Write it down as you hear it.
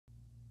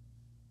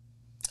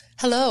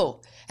Hello,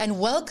 and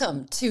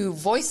welcome to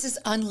Voices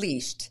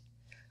Unleashed,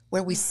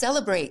 where we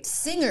celebrate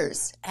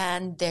singers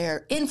and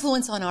their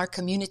influence on our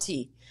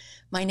community.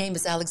 My name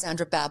is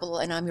Alexandra Babel,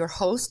 and I'm your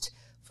host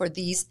for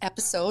these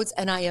episodes,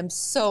 and I am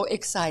so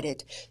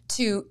excited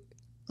to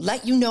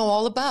let you know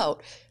all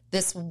about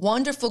this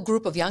wonderful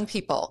group of young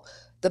people.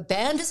 The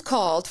band is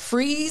called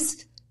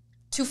Freeze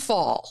the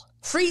Fall.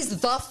 Freeze the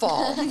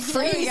Fall.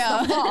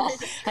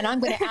 And I'm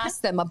going to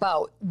ask them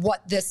about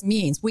what this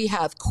means. We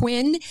have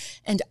Quinn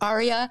and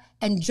Aria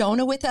and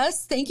Jonah with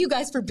us. Thank you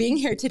guys for being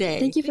here today.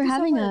 Thank you for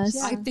having us.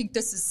 I think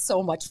this is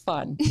so much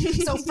fun.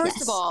 So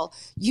first of all,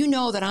 you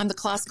know that I'm the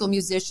classical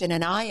musician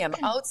and I am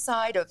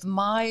outside of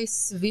my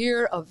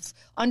sphere of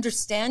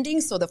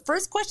understanding. So the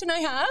first question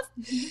I have,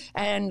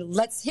 and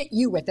let's hit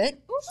you with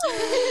it.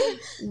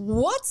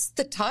 What's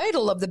the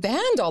title of the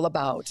band all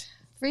about?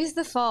 Freeze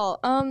the Fall.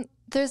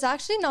 There's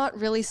actually not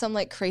really some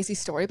like crazy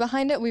story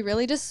behind it. We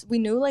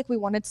knew like we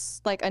wanted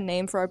like a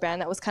name for our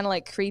band that was kind of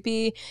like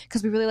creepy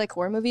because we really like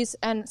horror movies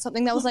and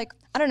something that was like,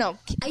 I don't know.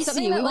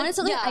 Icy. We wanted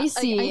something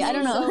icy. Like, I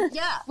don't know.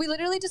 So, we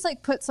literally just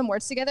like put some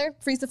words together,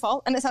 Freeze the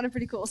Fall, and it sounded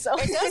pretty cool. So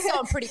it does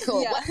sound pretty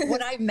cool. Yeah.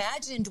 What I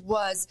imagined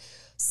was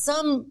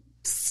some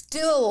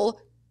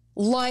still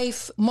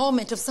life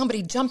moment of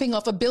somebody jumping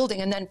off a building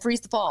and then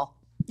freeze the fall.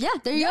 Yeah,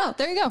 there you go.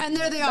 There you go. And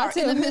there they are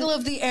in the middle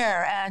of the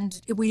air,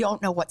 and we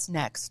don't know what's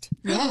next.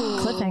 Yeah,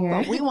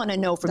 cliffhanger. But we want to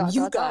know from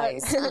you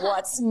guys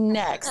what's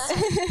next.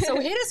 So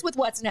hit us with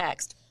what's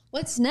next.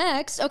 What's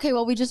next? Okay,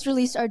 well, we just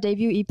released our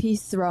debut EP,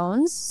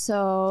 Thrones.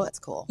 So that's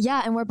cool.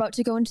 Yeah, and we're about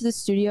to go into the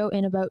studio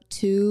in about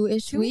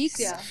two-ish weeks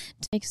to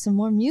make some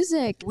more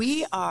music.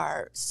 We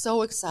are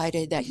so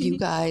excited that you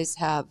guys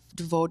have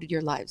devoted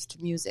your lives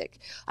to music.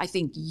 I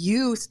think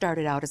you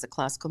started out as a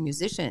classical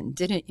musician,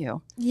 didn't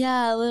you?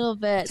 Yeah, a little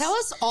bit. Tell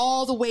us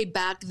all the way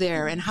back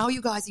there and how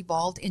you guys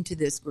evolved into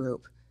this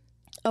group.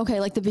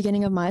 Okay, like the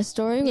beginning of my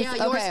story?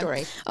 Your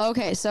story.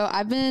 Okay, so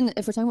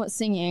if we're talking about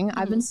singing,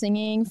 I've been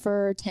singing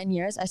for 10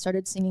 years. I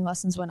started singing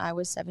lessons when I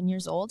was 7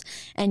 years old.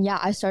 And yeah,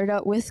 I started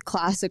out with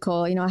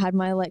classical. You know, I had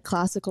my like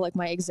classical, like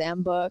my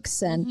exam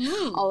books and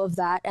all of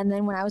that. And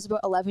then when I was about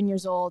 11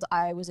 years old,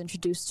 I was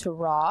introduced to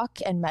rock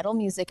and metal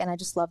music. And I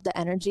just loved the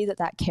energy that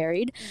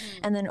carried.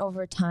 And then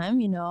over time,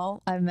 you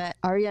know, I met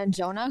Aria and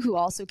Jonah, who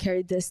also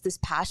carried this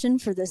passion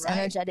for this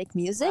energetic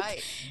music.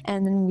 Right.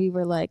 And then we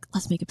were like,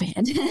 let's make a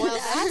band. Well,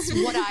 that's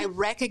what I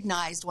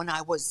recognized when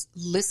I was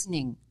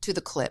listening to the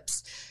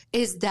clips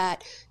is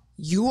that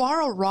you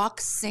are a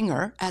rock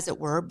singer, as it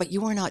were, but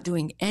you are not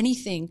doing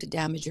anything to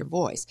damage your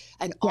voice.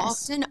 And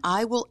often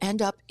I will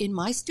end up in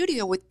my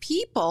studio with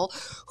people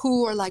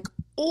who are like,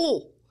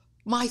 oh,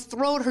 my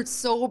throat hurts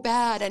so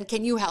bad. And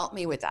can you help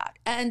me with that?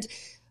 And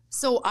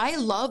so I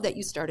love that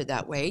you started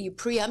that way. You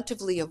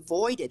preemptively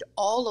avoided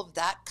all of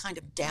that kind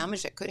of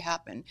damage that could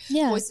happen.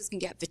 Yeah. Voices can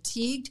get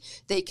fatigued.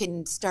 They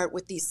can start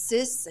with these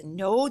cysts and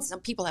nodes. Some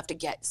people have to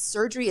get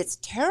surgery. It's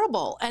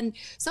terrible. And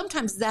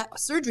sometimes that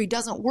surgery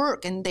doesn't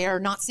work and they're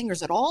not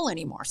singers at all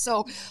anymore.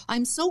 So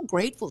I'm so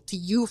grateful to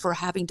you for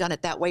having done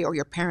it that way, or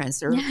your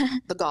parents or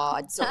the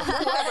gods or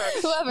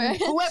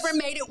whoever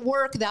made it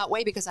work that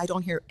way, because I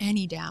don't hear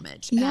any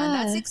damage. Yeah. And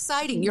that's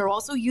exciting. You're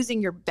also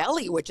using your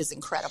belly, which is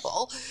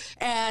incredible.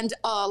 And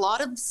a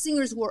lot of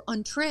singers who are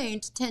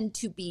untrained tend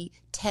to be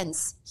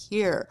tense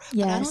here.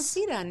 Yes. But I don't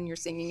see that in your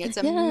singing. It's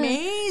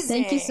amazing.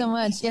 Thank you so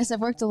much. Yes, I've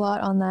worked a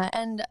lot on that.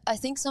 And I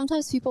think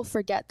sometimes people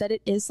forget that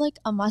it is like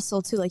a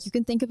muscle too. Like you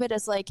can think of it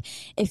as like,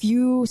 if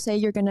you say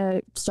you're going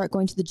to start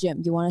going to the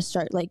gym, you want to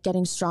start like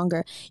getting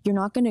stronger, you're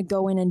not going to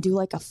go in and do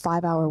like a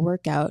 5-hour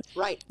workout.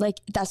 Right. Like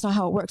that's not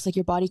how it works. Like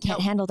your body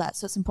can't handle that.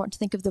 So it's important to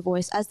think of the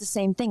voice as the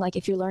same thing. Like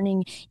if you're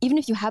learning, even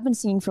if you have been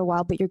singing for a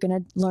while, but you're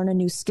going to learn a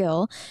new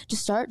skill,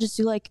 just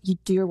do like, you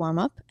do your warm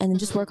up and then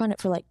just work on it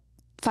for like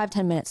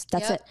 5-10 minutes.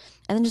 That's it.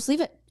 And then just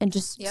leave it and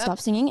just stop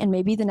singing. And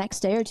maybe the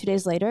next day or 2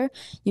 days later,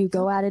 you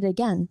go at it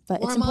again.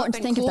 But it's important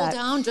to think of that.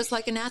 Cool down just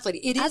like an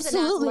athlete. It is an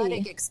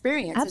athletic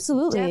experience.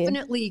 Absolutely. It's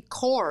definitely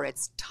core.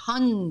 It's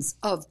tons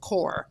of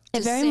core.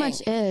 It very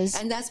much is.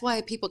 And that's why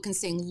people can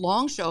sing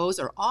long shows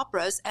or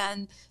operas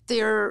and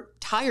they're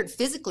tired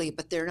physically,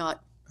 but they're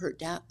not hurt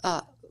down.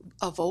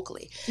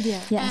 Vocally. Yeah.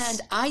 Yes.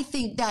 And I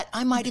think that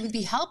I might even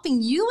be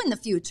helping you in the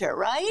future,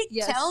 right?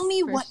 Yes, Tell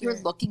me what you're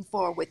looking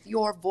for with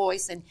your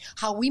voice and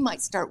how we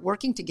might start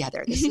working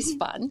together. This is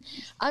fun.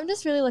 I'm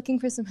just really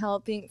looking for some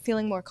help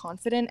feeling more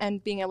confident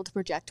and being able to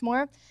project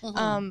more.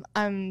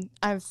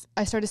 I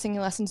started singing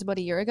lessons about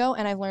a year ago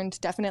and I've learned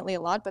definitely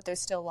a lot, but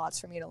there's still lots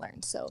for me to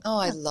learn. So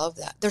I love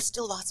that. There's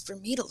still lots for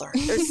me to learn.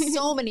 There's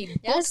so many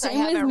books I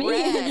haven't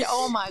read.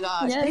 Oh my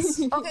gosh. Yes.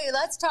 Okay,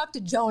 let's talk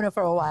to Jonah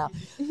for a while.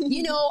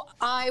 You know,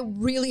 I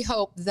really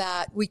hope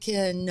that we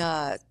can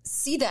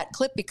see that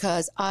clip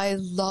because I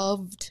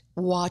loved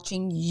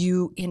watching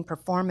you in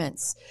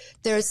performance.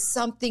 There's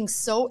something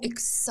so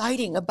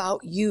exciting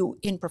about you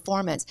in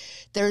performance.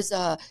 There's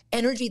a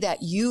energy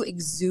that you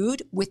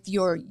exude with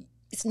your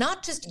it's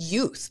not just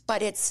youth,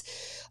 but it's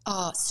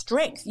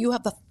strength. You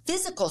have the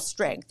physical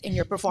strength in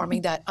your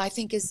performing that I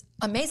think is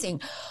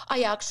amazing.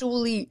 I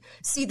actually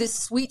see this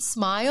sweet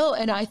smile,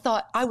 and I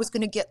thought I was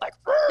going to get like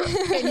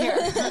in here.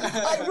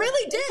 I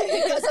really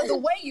did, because of the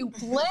way you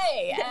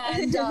play.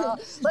 And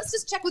let's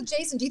just check with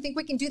Jason. Do you think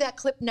we can do that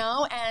clip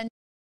now? And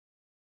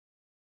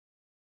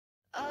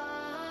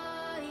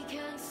I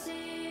can't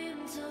seem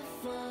to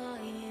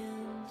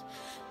find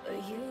a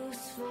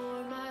use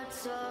for my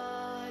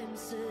time.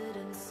 Sit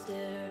and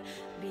stare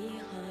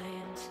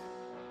behind,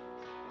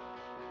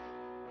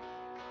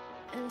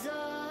 and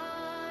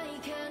I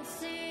can't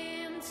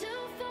seem to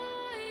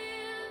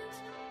find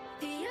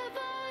the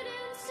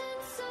evidence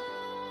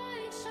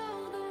inside. Show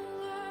the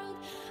world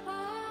I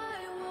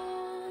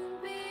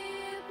won't be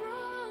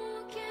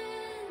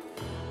broken.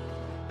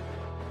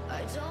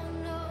 I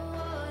don't know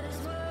what is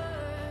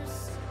worse,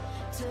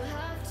 to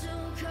have to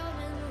come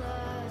in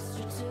last,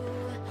 or to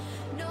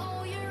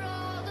know you're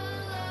all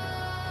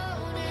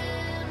alone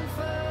in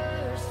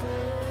first.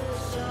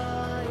 Wish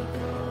I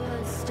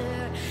could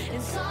stare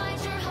inside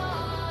your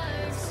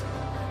heart,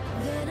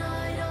 then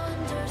I'd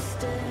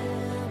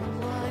understand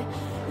why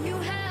you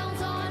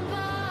held on,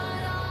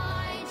 but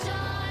I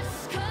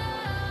just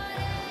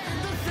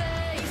couldn't. The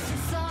face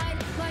inside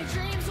my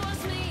dreams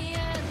was me,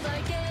 and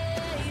I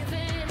gave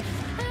in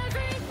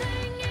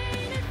everything.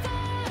 Ain't it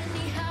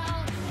funny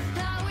how it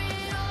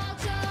all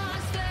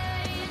just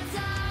fades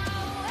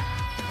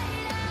away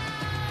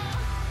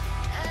now?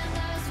 And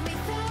as we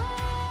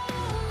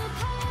fall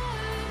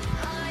apart,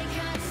 I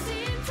can't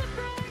seem to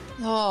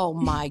break. oh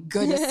my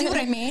goodness, see what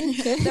I mean?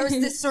 There's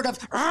this sort of,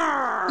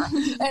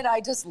 and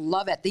I just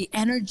love it. The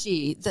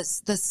energy, the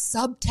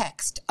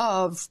subtext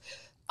of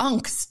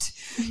angst,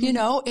 you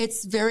know,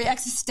 it's very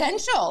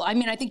existential. I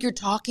mean, I think you're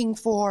talking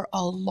for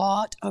a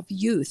lot of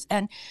youth.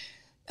 And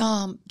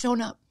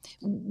Jonah,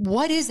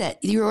 what is it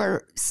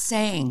you're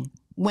saying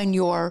when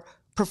you're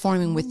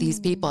performing with these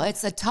people?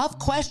 It's a tough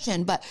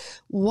question, but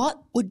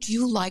what would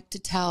you like to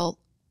tell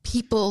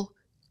people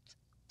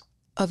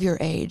of your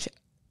age?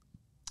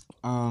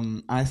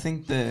 I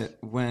think that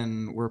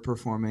when we're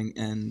performing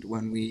and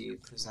when we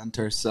present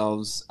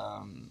ourselves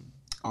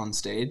on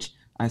stage,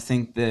 I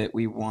think that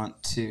we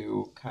want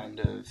to kind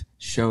of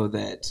show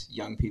that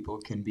young people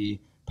can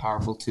be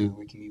powerful too.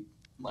 We can be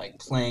like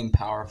playing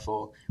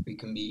powerful. We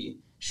can be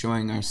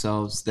showing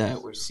ourselves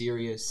that we're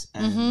serious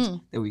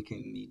and that we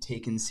can be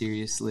taken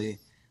seriously.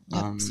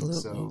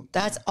 Absolutely. So,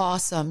 That's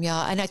awesome.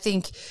 Yeah. And I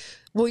think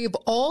we've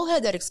all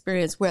had that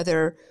experience,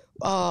 whether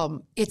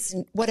it's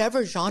in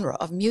whatever genre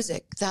of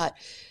music, that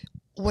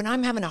when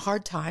I'm having a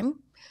hard time,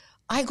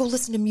 I go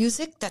listen to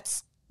music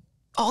that's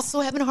also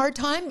having a hard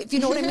time, if you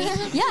know what I mean.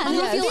 Yeah, and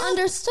you feel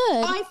understood.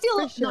 I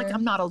feel like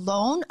I'm not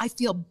alone. I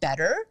feel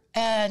better.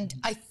 And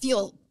I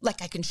feel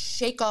like I can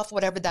shake off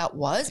whatever that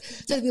was.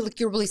 So I feel like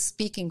you're really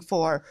speaking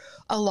for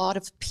a lot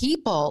of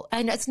people.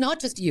 And it's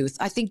not just youth.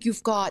 I think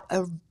you've got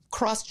a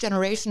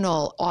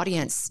cross-generational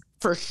audience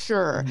for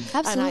sure.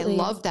 Absolutely. And I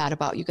love that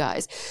about you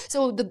guys.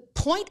 So the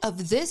point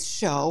of this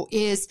show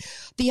is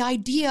the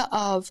idea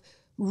of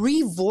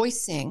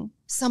revoicing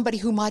somebody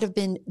who might have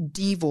been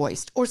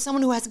devoiced or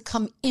someone who hasn't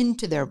come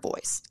into their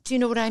voice. Do you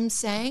know what I'm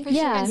saying?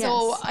 Yeah. And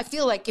so I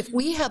feel like if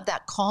we have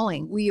that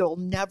calling, we'll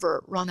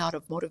never run out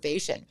of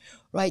motivation,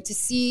 right? To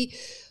see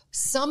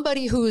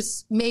somebody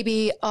who's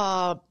maybe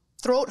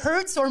throat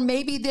hurts, or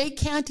maybe they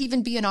can't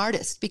even be an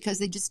artist because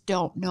they just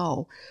don't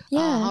know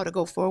how to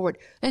go forward.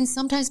 And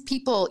sometimes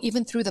people,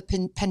 even through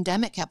the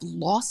pandemic, have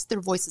lost their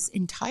voices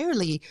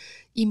entirely,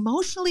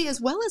 emotionally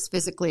as well as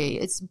physically.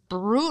 It's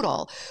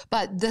brutal.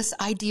 But this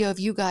idea of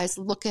you guys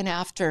looking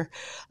after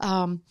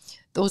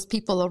those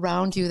people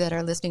around you that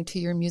are listening to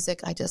your music,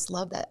 I just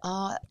love that.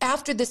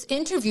 After this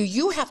interview,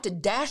 you have to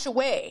dash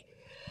away.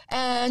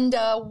 And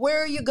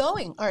where are you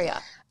going,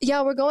 Aria?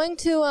 Yeah, we're going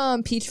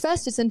to Peach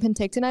Fest. It's in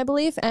Penticton, I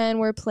believe, and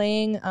we're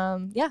playing.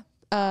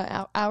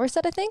 Our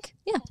set, I think.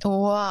 Yeah.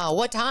 Wow,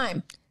 what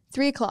time?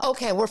 3:00.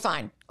 Okay, we're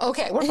fine.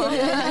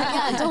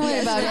 Yeah, don't worry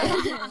about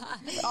it.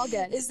 We're all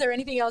good. Is there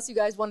anything else you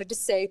guys wanted to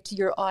say to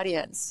your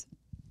audience?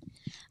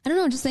 I don't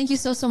know. Just thank you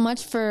so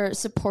much for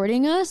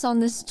supporting us on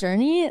this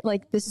journey.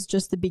 Like, this is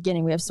just the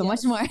beginning. We have so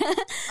much more.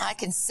 I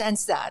can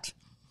sense that.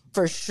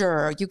 For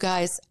sure. You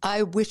guys,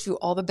 I wish you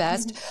all the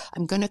best.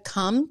 I'm going to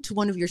come to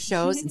one of your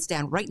shows and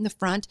stand right in the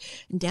front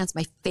and dance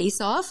my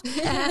face off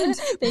and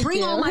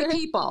bring all my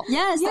people.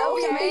 Yes, that would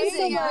be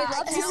amazing. Yeah. I'd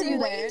love to see you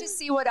there. To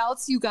see what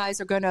else you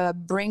guys are going to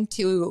bring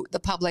to the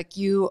public.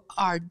 You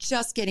are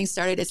just getting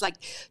started. It's like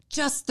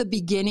just the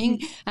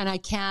beginning, and I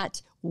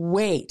can't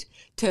wait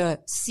to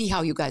see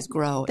how you guys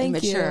grow and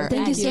mature.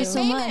 Thank you and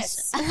so much.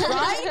 famous,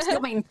 right? I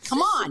mean, come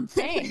on,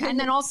 fame. And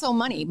then also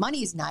money.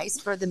 Money's nice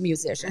for the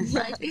musician,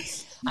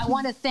 right? I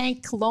want to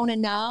thank Kelowna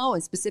Now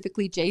and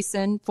specifically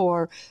Jason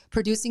for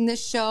producing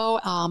this show.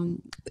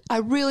 I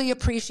really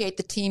appreciate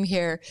the team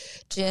here,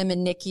 Jim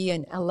and Nikki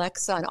and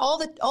Alexa and all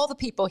the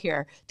people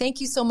here. Thank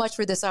you so much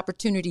for this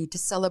opportunity to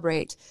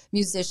celebrate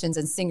musicians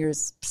and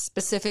singers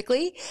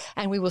specifically.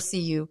 And we will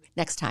see you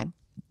next time.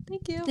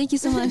 Thank you. Thank you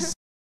so much.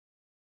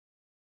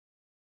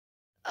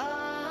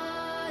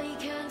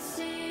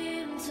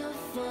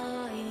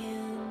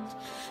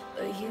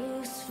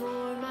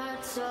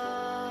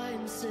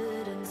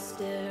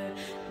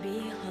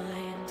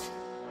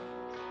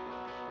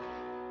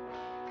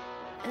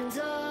 And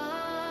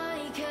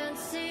I can't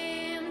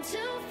seem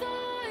to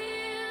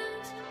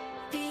find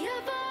the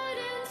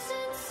evidence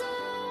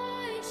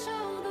inside.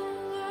 Show the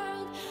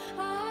world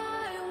I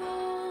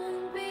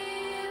won't be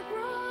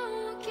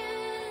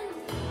broken.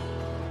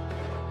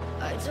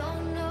 I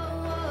don't know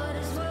what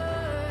is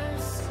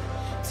worse,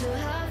 to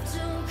have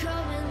to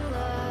come in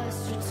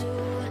last or to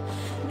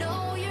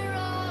know you're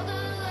all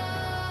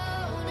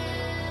alone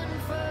in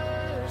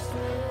first.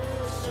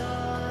 Wish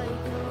I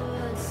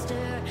could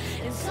stare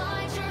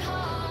inside your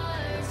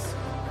heart,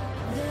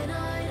 then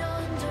I'd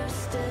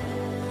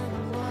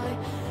understand why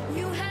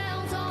you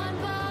held on,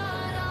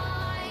 but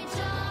I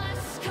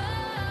just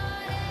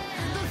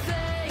couldn't. The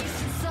face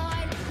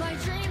inside my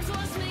dreams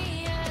was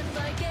me, and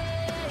I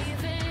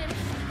gave in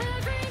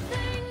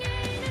everything.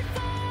 Ain't it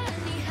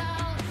funny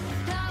how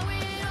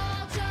it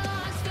all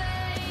just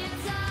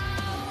fades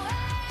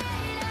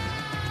away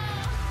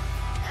now?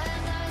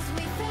 And as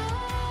we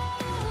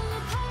fall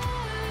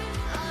apart,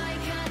 I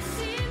can't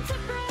seem to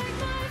break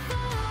my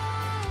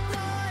fall.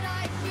 Thought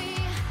I'd be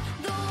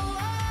the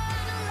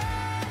one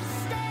left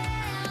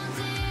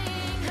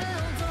standing,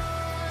 held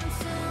on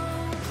too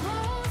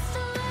close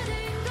to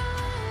letting go.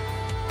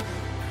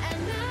 And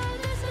now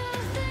there's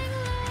nothing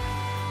left.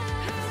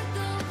 Hurt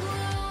the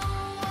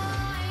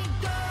blue-eyed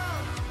girl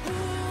who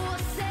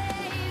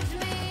saved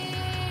me.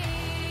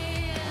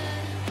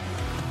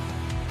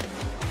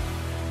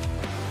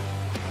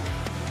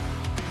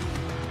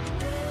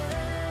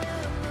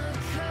 When the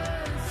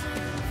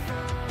curtain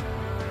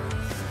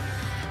falls,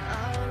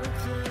 I'll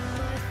reclaim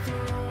my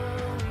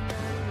throne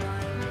and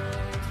my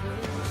world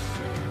will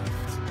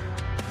shift.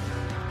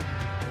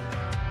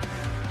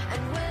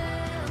 And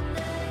when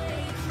they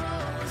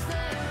close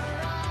their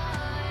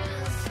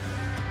eyes,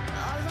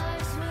 our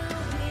lives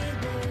will be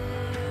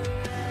there,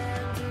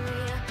 and we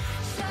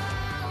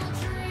shall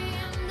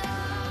dream no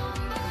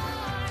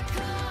more.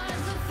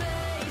 'Cause the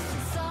face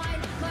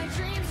inside my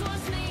dreams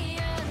was me,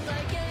 and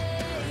I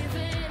gave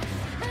in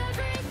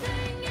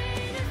everything.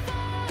 Ain't it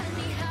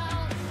funny how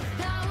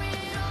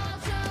it all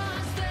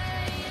just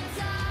fades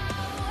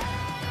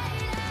away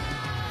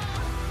now?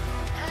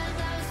 And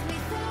as we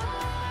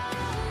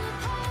fall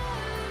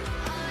apart,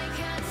 I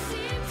can't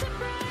seem to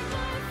break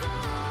my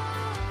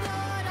fall.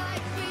 Thought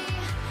I'd be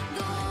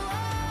the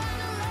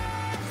one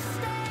left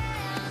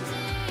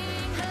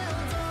standing,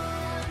 held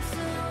on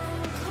too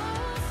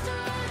close to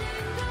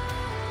letting go.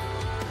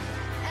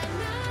 And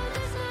now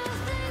there's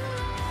nothing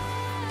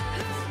left.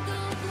 Hurt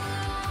the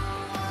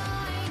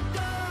blue-eyed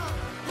girl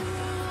who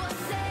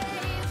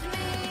saved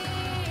me.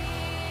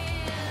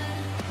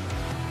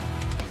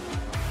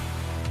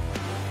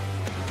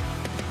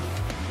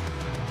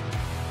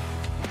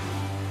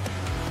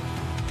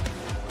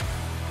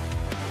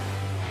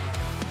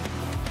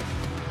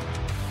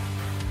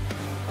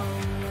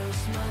 I'll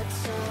waste my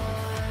time